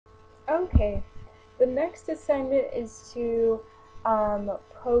Okay, the next assignment is to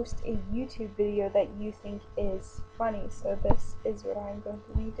post a YouTube video that you think is funny. So this is what I'm going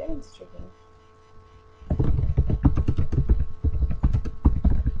to be demonstrating.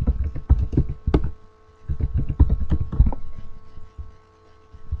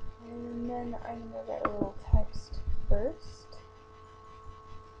 And then I'm going to write a little text first.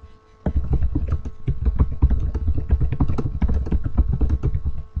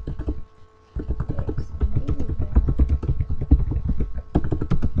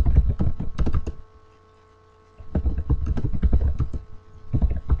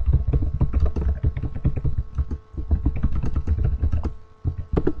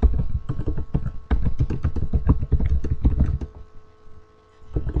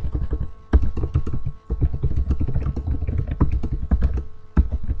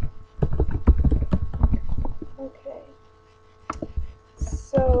 Okay,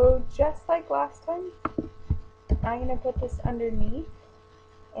 so just like last time, I'm going to put this underneath,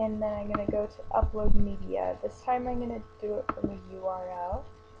 and then I'm going to go to upload media. This time I'm going to do it from a URL,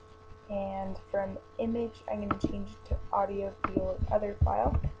 and from image I'm going to change it to audio field other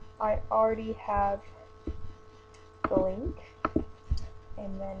file. I already have the link,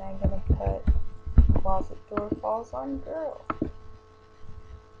 and then I'm going to put closet door falls on girl.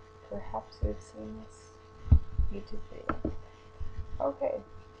 Perhaps you've seen this YouTube video. Okay,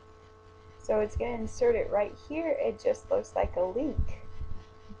 so it's going to insert it right here. It just looks like a link,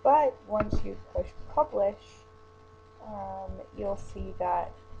 but once you push publish, you'll see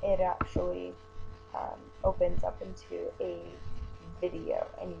that it actually opens up into a video,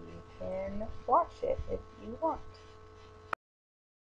 and you can watch it if you want.